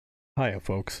Hiya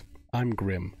folks, I'm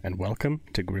Grim, and welcome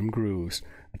to Grim Grooves,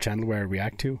 a channel where I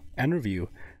react to and review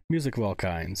music of all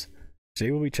kinds. Today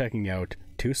we'll be checking out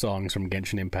two songs from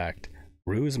Genshin Impact,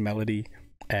 Rue's Melody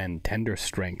and Tender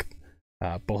Strength.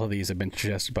 Both of these have been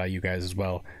suggested by you guys as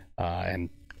well,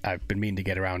 and I've been meaning to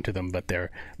get around to them, but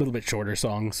they're a little bit shorter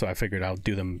songs, so I figured I'll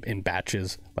do them in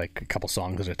batches, like a couple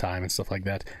songs at a time and stuff like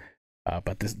that.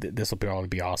 But this will probably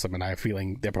be awesome, and I have a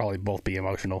feeling they'll probably both be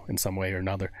emotional in some way or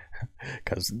another,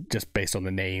 because just based on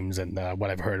the names and what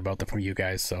I've heard about them from you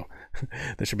guys, so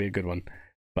this should be a good one.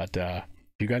 But if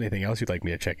you got anything else you'd like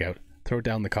me to check out, throw it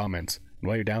down in the comments. And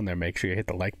while you're down there, make sure you hit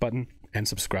the like button and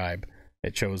subscribe.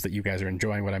 It shows that you guys are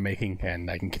enjoying what I'm making, and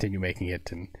I can continue making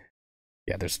it. And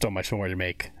yeah, there's so much more to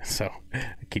make, so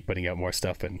I keep putting out more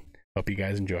stuff, and hope you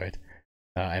guys enjoy it.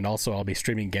 And also, I'll be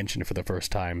streaming Genshin for the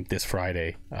first time this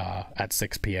Friday at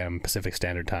 6 p.m. Pacific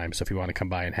Standard Time, so if you want to come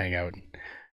by and hang out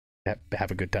and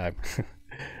have a good time,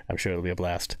 I'm sure it'll be a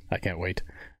blast. I can't wait.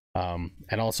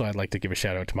 And also, I'd like to give a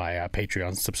shout out to my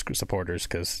Patreon supporters,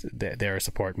 because their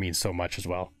support means so much as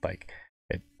well. Like,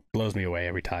 it blows me away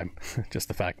every time. Just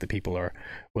the fact that people are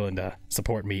willing to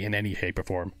support me in any shape or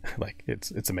form. Like,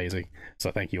 it's amazing. So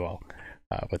thank you all.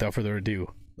 Without further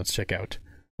ado, let's check out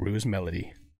Rue's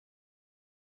Melody.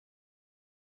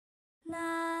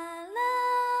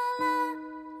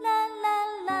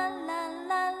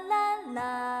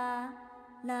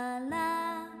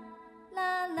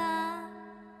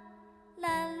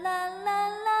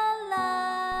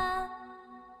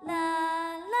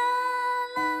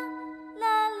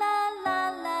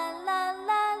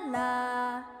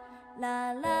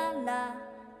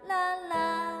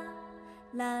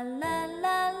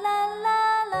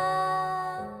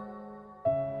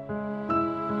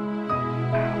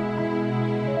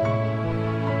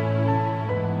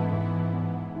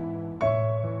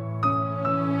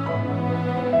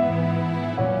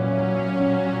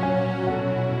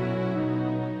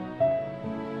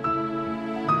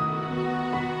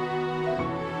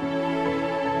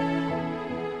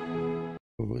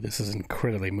 Ooh, this is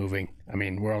incredibly moving. I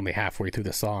mean, we're only halfway through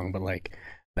the song, but like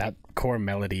that core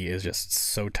melody is just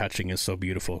so touching and so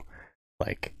beautiful,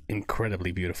 like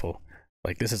incredibly beautiful.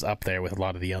 Like this is up there with a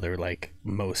lot of the other like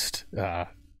most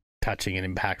touching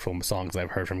and impactful songs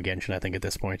I've heard from Genshin, I think, at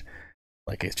this point.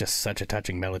 Like it's just such a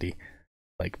touching melody,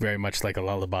 like very much like a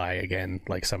lullaby again,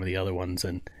 like some of the other ones,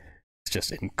 and it's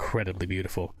just incredibly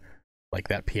beautiful. Like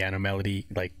that piano melody,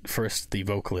 like first the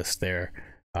vocalist there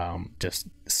just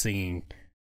singing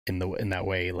in that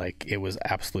way, like it was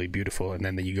absolutely beautiful, and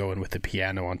then you go in with the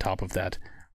piano on top of that,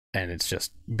 and it's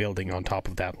just building on top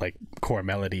of that like core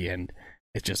melody, and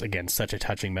it's just again such a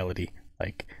touching melody.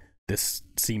 Like this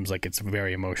seems like it's a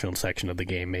very emotional section of the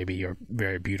game, maybe, or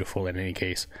very beautiful in any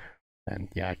case. And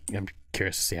yeah, I'm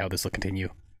curious to see how this will continue.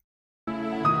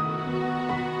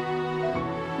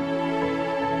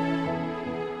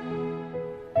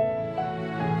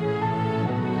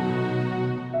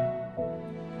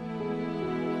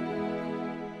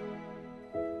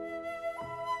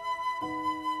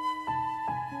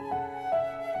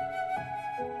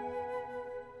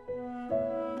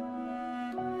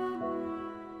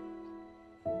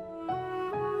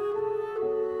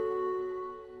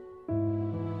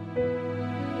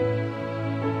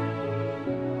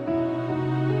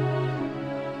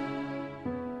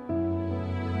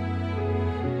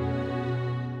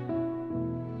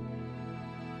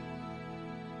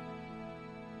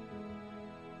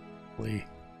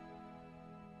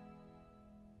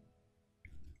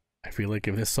 I feel like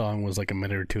if this song was like a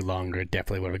minute or two longer, it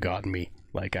definitely would have gotten me.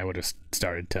 Like I would have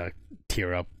started to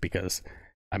tear up, because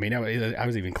I mean I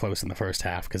was even close in the first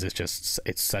half, because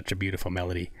it's such a beautiful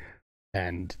melody,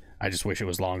 and I just wish it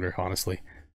was longer, honestly,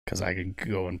 because I could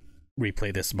go and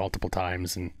replay this multiple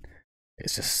times, and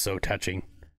it's just so touching.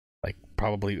 Like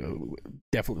probably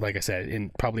definitely, like I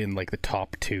said, probably in like the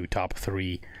top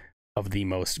 3 of the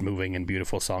most moving and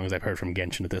beautiful songs I've heard from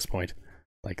Genshin at this point.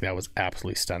 Like that was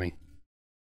absolutely stunning.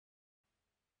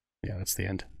 Yeah, that's the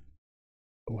end.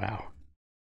 Wow,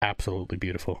 absolutely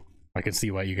beautiful. I can see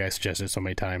why you guys suggested it so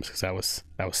many times, because that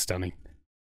was stunning.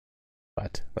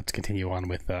 But let's continue on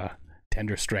with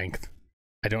Tender Strength.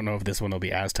 I don't know if this one will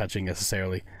be as touching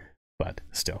necessarily, but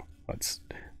still, let's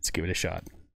give it a shot.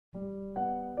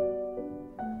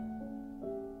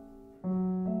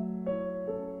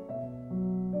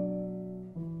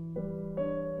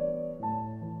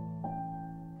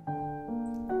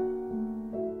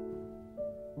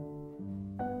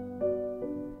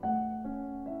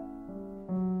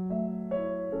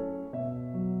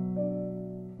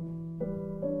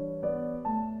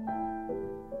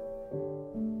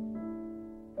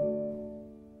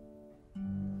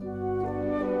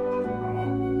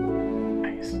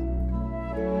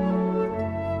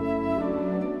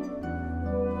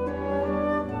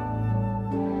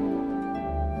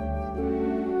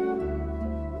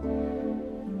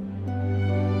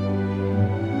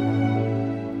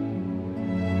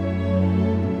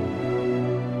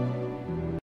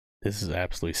 this is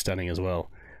absolutely stunning as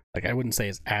well. Like, I wouldn't say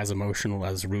it's as emotional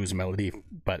as Rue's Melody,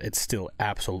 but it's still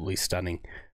absolutely stunning.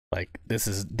 Like, this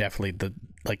is definitely the,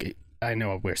 like, I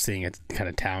know we're seeing a kind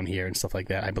of town here and stuff like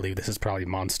that. I believe this is probably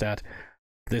Mondstadt.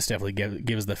 This definitely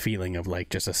gives the feeling of like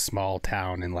just a small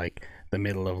town in like the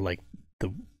middle of like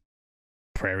the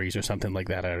prairies or something like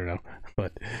that. I don't know,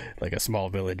 but like a small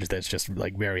village that's just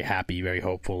like very happy, very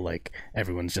hopeful. Like,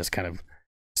 everyone's just kind of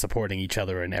supporting each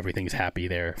other and everything's happy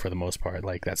there for the most part.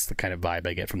 Like, that's the kind of vibe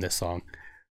I get from this song.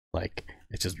 Like,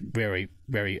 it's just very,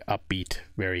 very upbeat,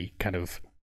 very kind of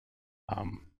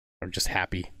or just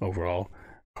happy overall.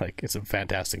 Like, it's a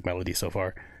fantastic melody so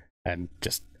far, and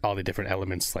just all the different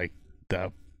elements, like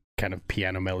the kind of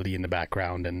piano melody in the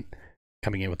background and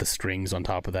coming in with the strings on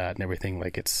top of that and everything.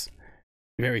 Like, it's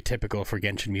very typical for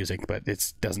Genshin music, but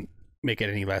it doesn't make it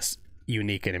any less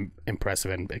unique and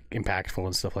impressive and impactful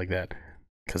and stuff like that,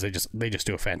 because they just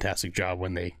do a fantastic job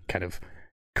when they kind of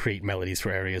create melodies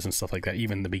for areas and stuff like that,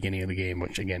 even in the beginning of the game,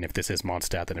 which, again, if this is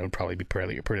Mondstadt, then it would probably be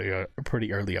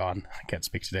pretty early on. I can't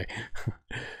speak today.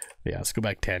 Yeah, let's go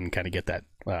back 10 and kind of get that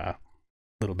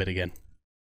little bit again.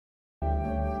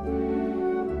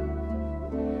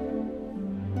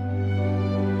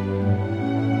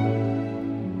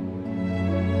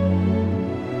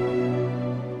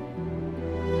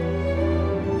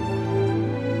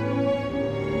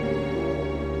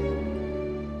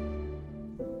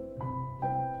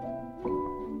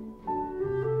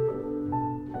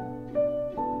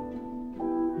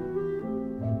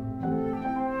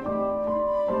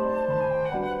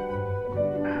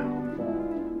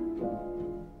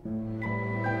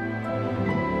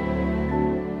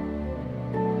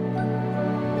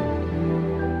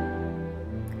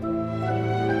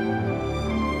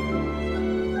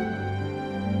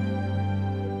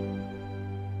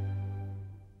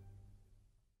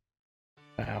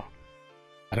 Wow.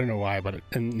 I don't know why, but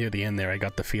near the end there, I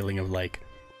got the feeling of like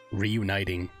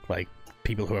reuniting like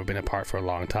people who have been apart for a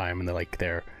long time, and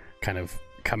they're kind of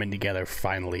coming together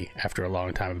finally after a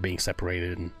long time of being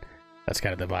separated, and that's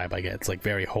kind of the vibe I get. It's like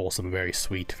very wholesome, very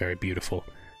sweet, very beautiful.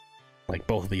 Like,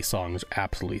 both of these songs are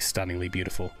absolutely stunningly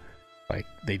beautiful. Like,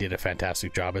 they did a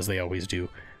fantastic job, as they always do.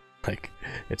 Like,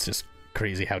 it's just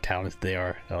crazy how talented they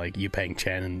are. Like, Yupeng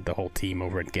Chen and the whole team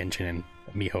over at Genshin and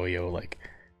MiHoYo, like,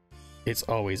 it's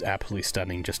always absolutely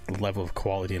stunning, just the level of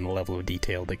quality and the level of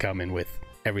detail they come in with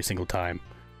every single time.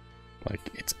 Like,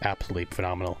 it's absolutely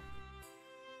phenomenal.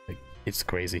 Like, it's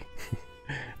crazy.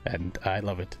 And I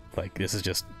love it. Like, this is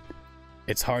just,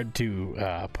 it's hard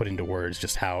to put into words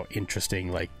just how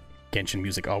interesting, like, Genshin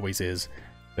music always is.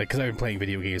 Because I've been playing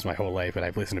video games my whole life, and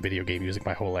I've listened to video game music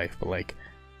my whole life, but like,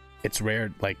 it's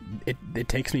rare. Like, it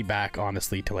takes me back,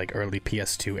 honestly, to like early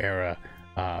PS2 era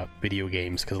video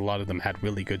games, because a lot of them had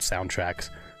really good soundtracks,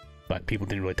 but people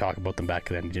didn't really talk about them back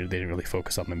then. They didn't really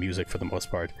focus on the music for the most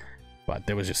part, but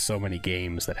there was just so many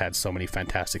games that had so many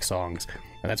fantastic songs,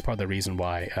 and that's part of the reason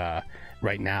why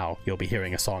right now you'll be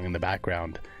hearing a song in the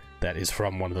background that is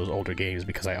from one of those older games,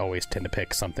 because I always tend to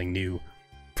pick something new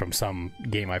from some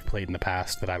game I've played in the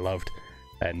past that I loved,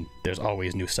 and there's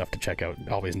always new stuff to check out,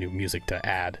 always new music to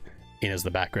add in as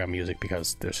the background music,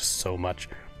 because there's just so much.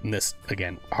 And this,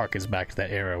 again, harkens back to that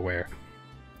era where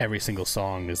every single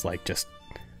song is like just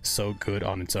so good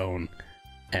on its own,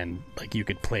 and like you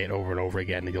could play it over and over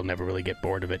again and you'll never really get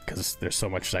bored of it, because there's so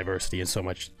much diversity and so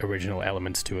much original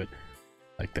elements to it.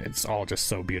 Like, it's all just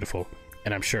so beautiful.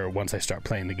 And I'm sure once I start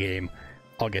playing the game,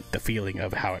 I'll get the feeling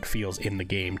of how it feels in the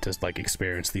game to like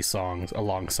experience these songs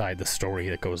alongside the story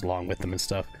that goes along with them and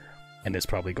stuff, and it's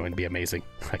probably going to be amazing.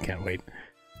 I can't wait.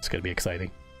 It's going to be exciting.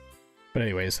 But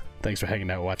anyways, thanks for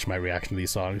hanging out, watching my reaction to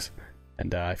these songs,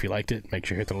 and if you liked it, make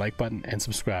sure you hit the like button and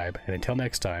subscribe, and until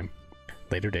next time,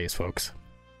 later days, folks.